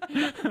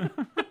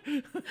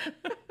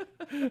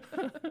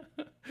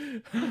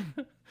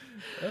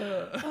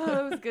 Oh,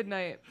 that was a good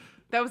night.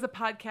 That was a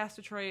Podcast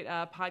Detroit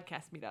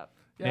podcast meetup.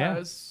 Yeah, Yeah. I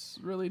was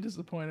really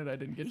disappointed I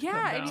didn't get to Yeah,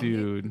 come I down. mean,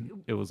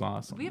 Dude, it was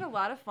awesome. We had a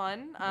lot of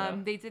fun. Yeah.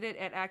 They did it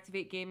at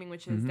Activate Gaming,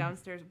 which is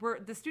downstairs.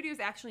 The studio's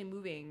actually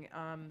moving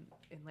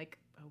in like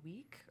a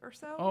week or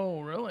so.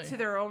 Oh, really? To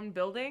their own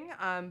building.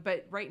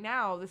 But right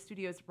now, the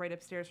studio's right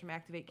upstairs from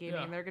Activate Gaming,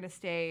 Yeah. and they're going to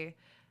stay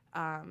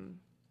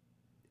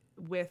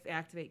with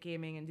Activate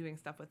Gaming and doing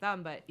stuff with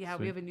them. But yeah,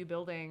 Sweet. we have a new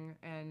building,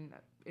 and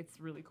it's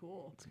really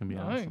cool. It's gonna be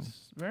Nice. awesome.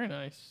 Very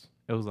nice.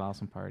 It was an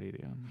awesome party,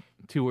 dude.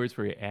 2 words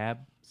for you: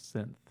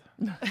 absinthe.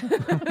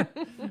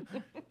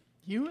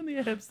 You and the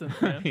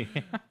absinthe, man.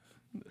 Yeah.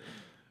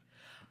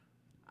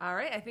 All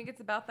right, I think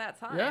it's about that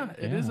time. Yeah,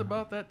 it is Yeah.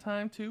 about that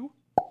time too.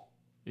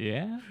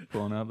 Yeah,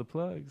 pulling out the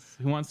plugs.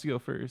 Who wants to go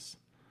first?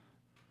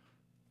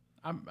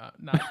 I'm not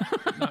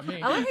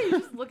me. I like how you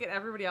just look at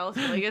everybody else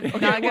like it's Okay,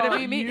 not well, gonna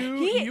be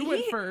me. you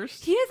went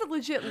first. He has a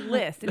legit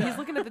list, and he's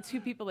looking at the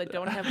 2 people that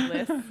don't have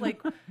lists. Like,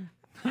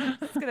 I'm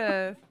just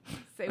gonna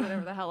say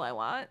whatever the hell I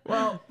want.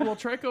 Well,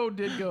 Treco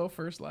did go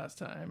first last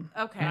time.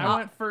 Okay, And I I'll-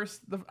 went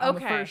first on the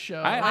Okay. first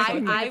show. I so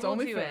can- think it's will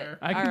only do fair. it.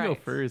 I can All go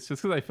right. first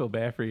just because I feel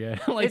bad for you.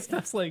 Like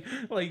Steph's like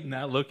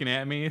not looking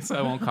at me, so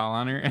I won't call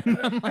on her. And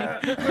I'm like,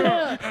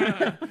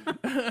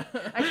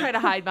 I try to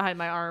hide behind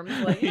my arms,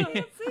 like, you don't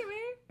see me.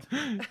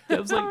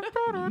 Dev's like,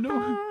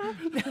 no.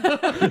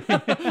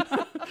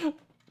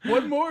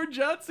 One more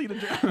Johnsy to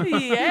drop.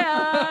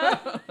 Yeah.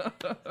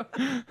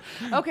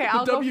 Okay,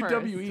 I'll The go WWE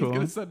first. is Cool.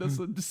 going to send us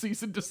a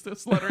cease and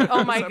desist letter. Oh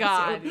after my this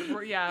god.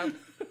 episode. Yeah.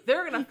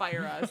 They're gonna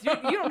fire us. You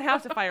don't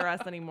have to fire us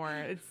anymore.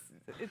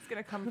 It's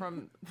gonna come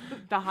from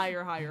the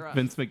higher up.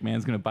 Vince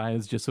McMahon's gonna buy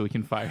us just so we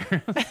can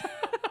fire us.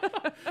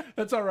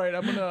 That's all right.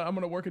 I'm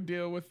gonna work a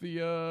deal with the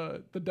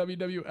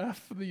WWF,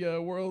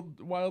 the World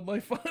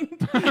Wildlife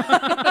Fund.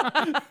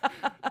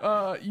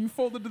 You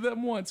folded to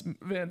them once,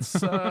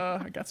 Vince.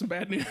 I got some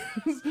bad news.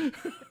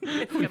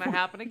 It's gonna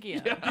happen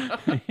again.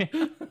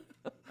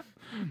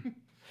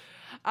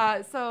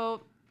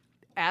 So,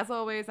 as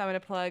always, I'm going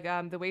to plug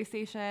the Way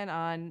Station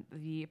on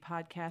the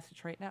Podcast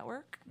Detroit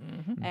Network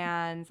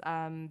and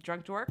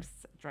Drunk Dorks.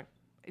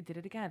 I did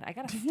it again. I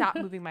got to stop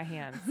moving my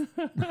hands.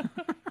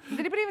 Does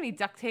anybody have any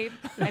duct tape?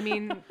 I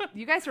mean,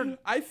 you guys are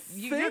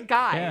you're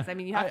guys. Yeah. I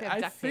mean, you have to have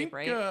I duct think, tape,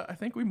 right? I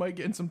think we might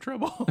get in some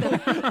trouble.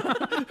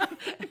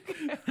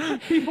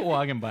 People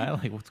walking by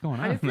like, what's going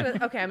on? I'm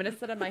gonna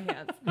sit on my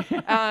hands.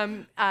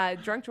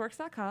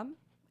 Drunkdorks.com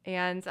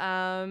and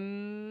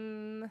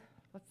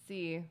let's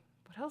see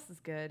what else is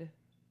good.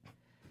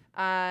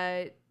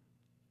 Ninja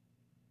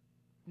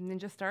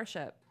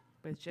Starship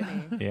with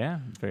Jimmy. Yeah,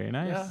 very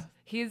nice. Yeah.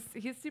 He's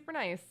super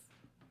nice,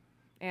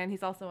 and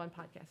he's also on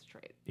Podcast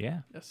Detroit. Yeah.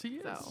 Yes, he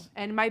is. So,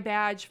 and my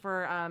badge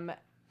for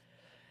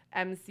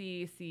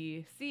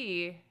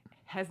MCCC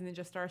has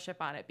Ninja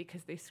Starship on it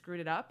because they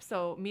screwed it up.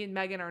 So me and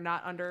Megan are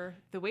not under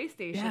the way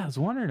station. Yeah, I was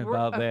wondering We're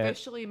about that.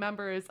 officially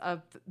members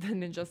of the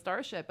Ninja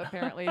Starship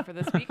apparently for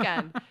this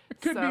weekend.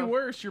 Could be So-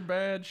 worse. Your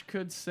badge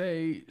could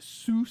say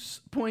Seuss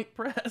Point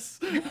Press.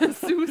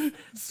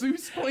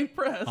 Seuss Point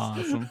Press.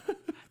 Awesome.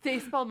 They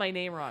spelled my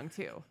name wrong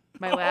too.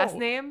 My last Oh.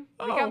 name.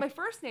 We Oh. got my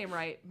first name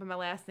right, but my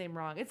last name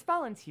wrong. It's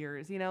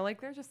volunteers, like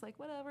they're just like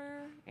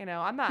whatever.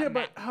 I'm not. Yeah,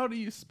 mad. but how do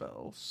you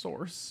spell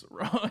source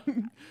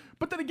wrong?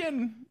 But then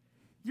again,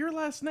 your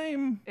last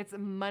name, It's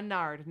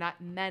Menard,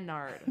 not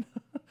Menard.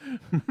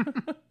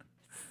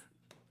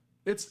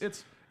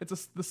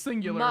 the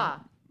singular Ma.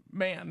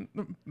 Manard.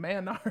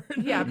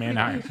 Yeah.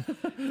 Manard.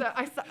 So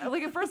I saw,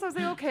 at first I was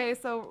like, okay,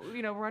 so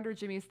we're under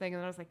Jimmy's thing, and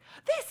then I was like,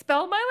 they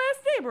spelled my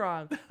last name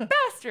wrong,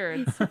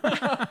 bastards.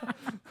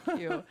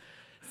 You.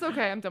 It's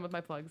okay. I'm done with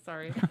my plug.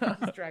 Sorry,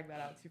 just dragged that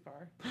out too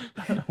far.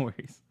 No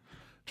worries.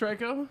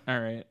 Draco. All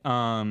right.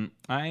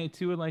 I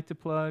too would like to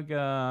plug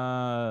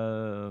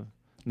Ninja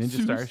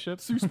Starship.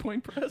 Seuss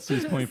Point Press.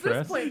 Seuss Point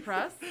Press. Point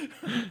Press.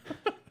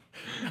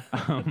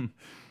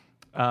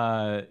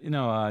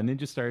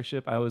 Ninja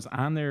Starship. I was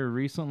on there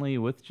recently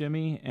with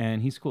Jimmy,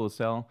 and he's cool as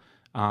hell.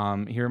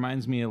 He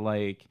reminds me of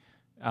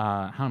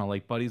I don't know,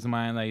 like buddies of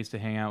mine that I used to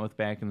hang out with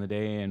back in the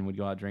day, and would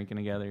go out drinking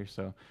together.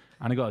 So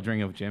I'm gonna go out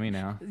drinking with Jimmy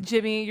now.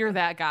 Jimmy, you're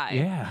that guy.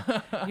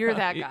 Yeah, You're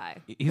that guy.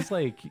 he's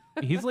like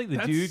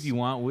the dude you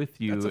want with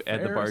you that's a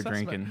at the fair bar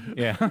assessment. drinking.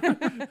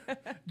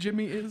 Yeah,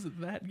 Jimmy is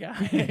that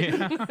guy.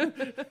 yeah,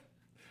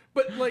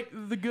 But like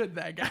the good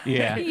that guy.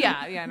 yeah.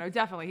 Yeah, no,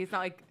 definitely. He's not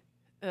like,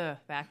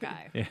 that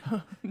guy.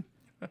 Yeah.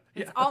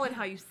 It's all in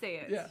how you say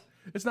it. Yeah.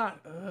 It's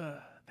not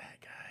that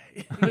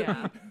guy.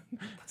 Yeah.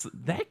 So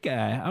that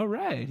guy. All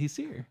right, he's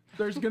here.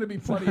 There's gonna be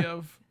plenty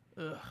of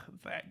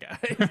that guy.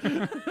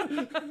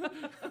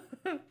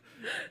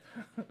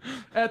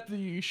 At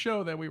the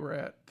show that we were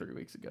at 3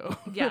 weeks ago.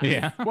 Yeah.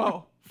 Yeah,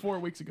 Well, 4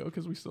 weeks ago,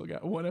 because we still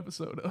got one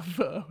episode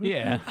of.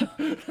 yeah.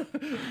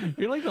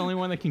 You're like the only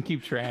one that can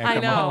keep track. I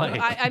I'm all know.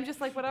 like, I'm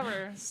just like,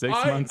 whatever. 6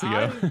 months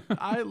ago.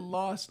 I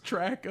lost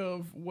track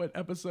of what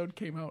episode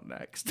came out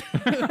next.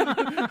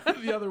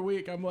 The other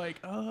week, I'm like,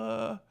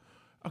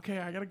 okay,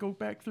 I gotta go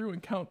back through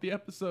and count the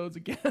episodes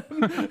again.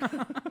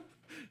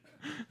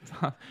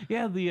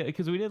 Yeah,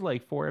 because we did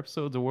like 4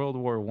 episodes of World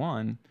War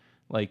One,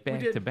 like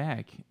back did. to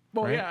back.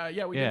 Well, right?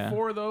 yeah, we Yeah. did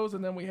 4 of those,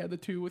 and then we had the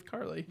 2 with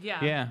Carly.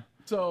 Yeah. Yeah.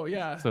 So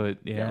yeah, So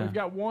yeah, we've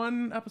got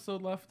 1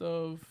 episode left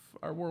of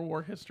our World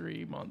War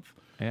History month.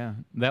 yeah.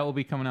 That will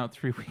be coming out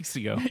 3 weeks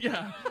ago.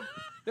 Yeah,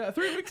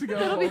 3 weeks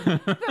That'll ago.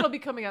 that'll be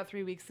coming out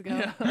 3 weeks ago.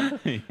 Yeah,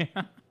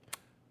 Yeah.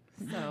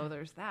 So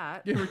there's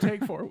that. give or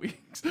take 4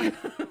 weeks.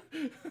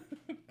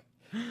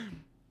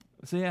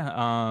 So yeah,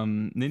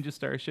 Ninja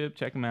Starship,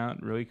 check him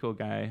out. Really cool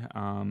guy.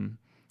 I'm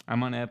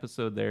on an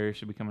episode there.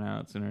 Should be coming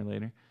out sooner or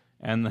later.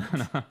 And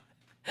then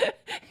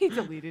He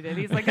deleted it.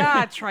 He's like,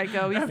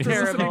 Trico, he's After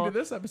listening terrible. to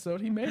this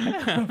episode, he may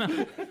have.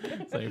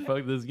 it's like,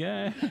 fuck this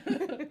guy.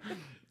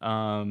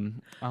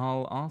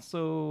 I'll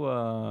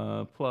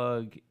also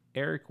plug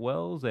Eric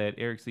Wells at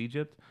Eric's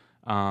Egypt.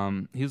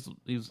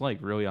 He's like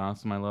really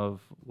awesome. I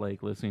love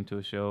like listening to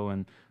a show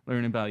and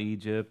learning about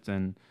Egypt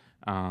and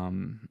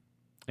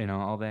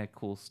all that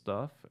cool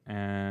stuff.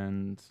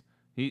 And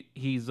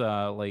he's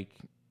like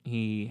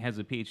he has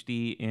a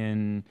PhD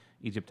in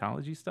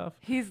Egyptology stuff.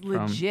 He's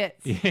legit,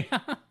 Yeah.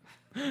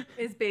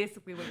 is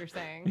basically what you're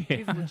saying. Yeah.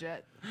 He's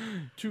legit.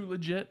 Too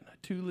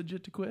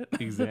legit to quit.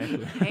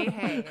 Exactly.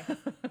 Hey.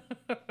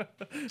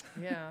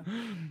 Yeah.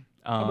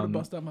 I'm gonna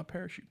bust out my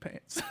parachute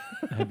pants.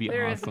 That'd be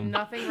There is awesome.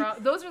 nothing wrong.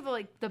 Those are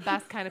the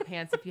best kind of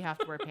pants if you have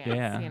to wear pants.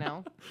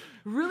 Yeah.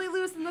 Really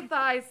loose in the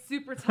thighs,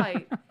 super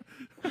tight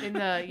in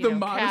the The calf.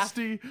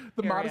 modesty,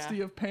 the area.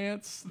 modesty of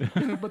pants,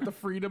 but the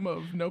freedom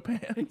of no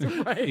pants.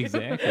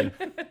 Exactly.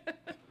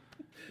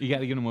 You got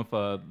to get them with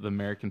the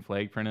American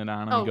flag printed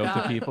on them. Oh, and go up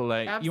God. to people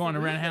like, you want a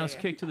roundhouse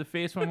Absolutely. kick to the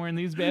face when wearing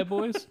these bad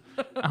boys?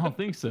 I don't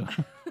think so.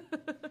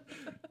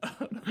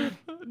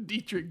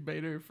 Dietrich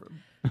Bader from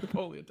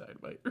Napoleon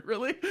Dynamite.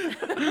 Really?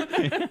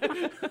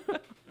 I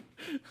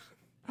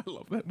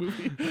love that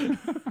movie.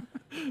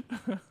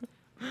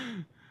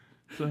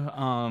 So,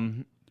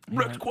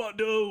 Rex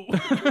Kwando.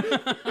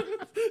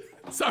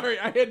 Sorry,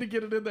 I had to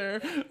get it in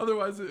there.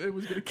 Otherwise, it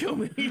was gonna kill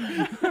me.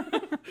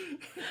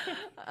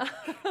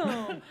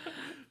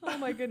 Oh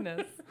my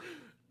goodness.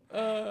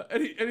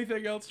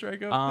 Anything else,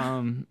 Draco?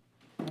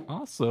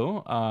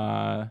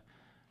 also,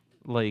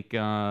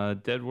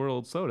 Dead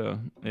World Soda.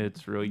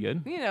 It's really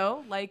good.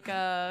 Like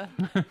that.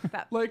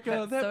 Like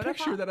that soda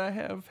picture pop? that I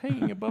have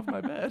hanging above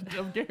my bed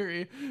of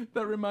Gary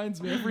that reminds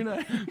me every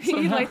night.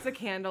 He lights a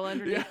candle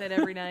underneath it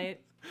every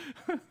night.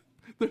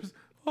 There's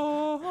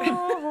playing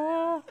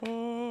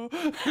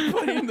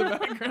in the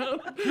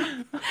background.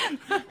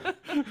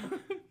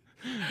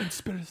 And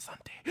Spirit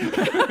Sante.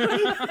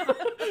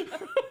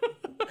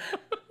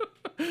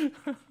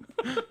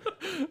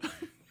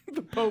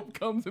 The Pope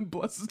comes and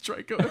blesses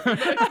Draco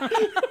every night.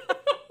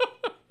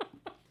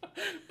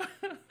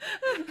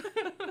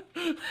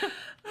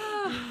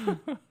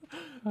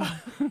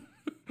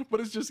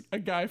 was just a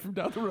guy from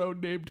down the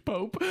road named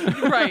Pope.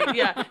 Right,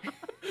 yeah.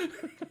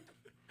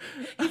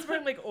 He's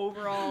wearing like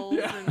overalls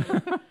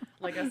and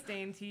like a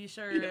stained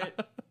t-shirt.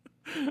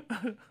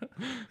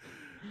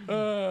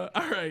 All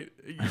right.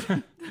 This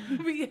Dead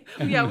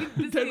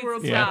needs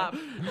World to stop.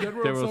 Dead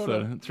World There was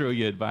Soda. It's real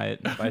good. Buy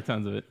it. Buy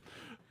tons of it.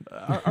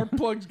 Our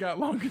plugs got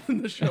longer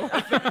than the show.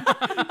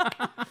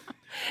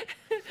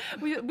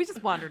 We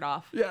just wandered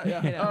off.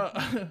 Yeah. You know,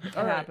 All it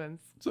right. happens.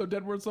 So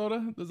Dead World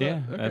Soda? Does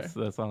Yeah, that, okay.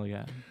 that's all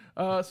I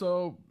got.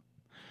 So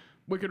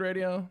Wicked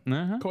Radio,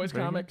 Uh-huh, Koi's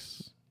very good.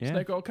 Comics, Yeah.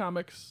 Snake Oil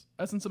Comics,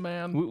 Essence of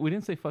Man. We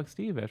didn't say fuck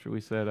Steve after we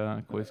said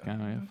Koi's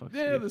Comics. Fuck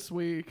Yeah, Steve. this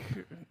week.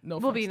 No,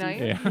 We'll fuck be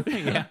Steve. nice.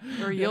 Yeah.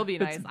 Or you'll be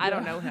nice. I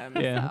don't know him.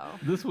 Yeah. So.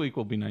 This week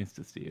will be nice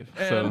to Steve.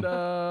 And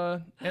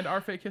So and Our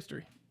Fake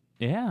History.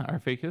 yeah, our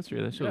fake history.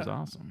 That show was Yeah.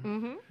 awesome.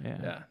 Mm-hmm.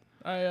 Yeah.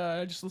 Yeah,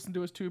 I just listened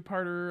to his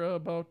 2-parter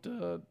about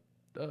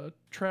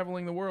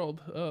traveling the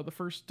world, the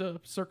first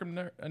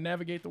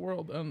circumnavigate the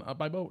world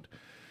by boat,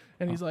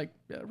 and he's like,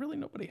 yeah, really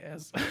nobody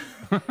has,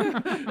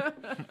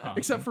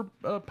 except for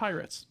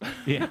pirates.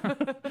 Yeah.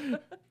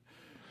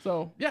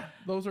 So yeah,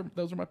 those are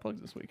my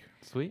plugs this week.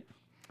 Sweet.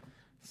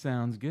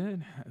 Sounds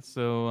good.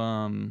 So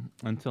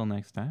until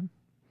next time,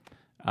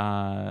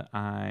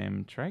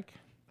 I'm Trike.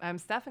 I'm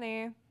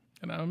Stephanie.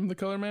 And I'm the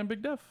Color Man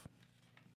Big Def.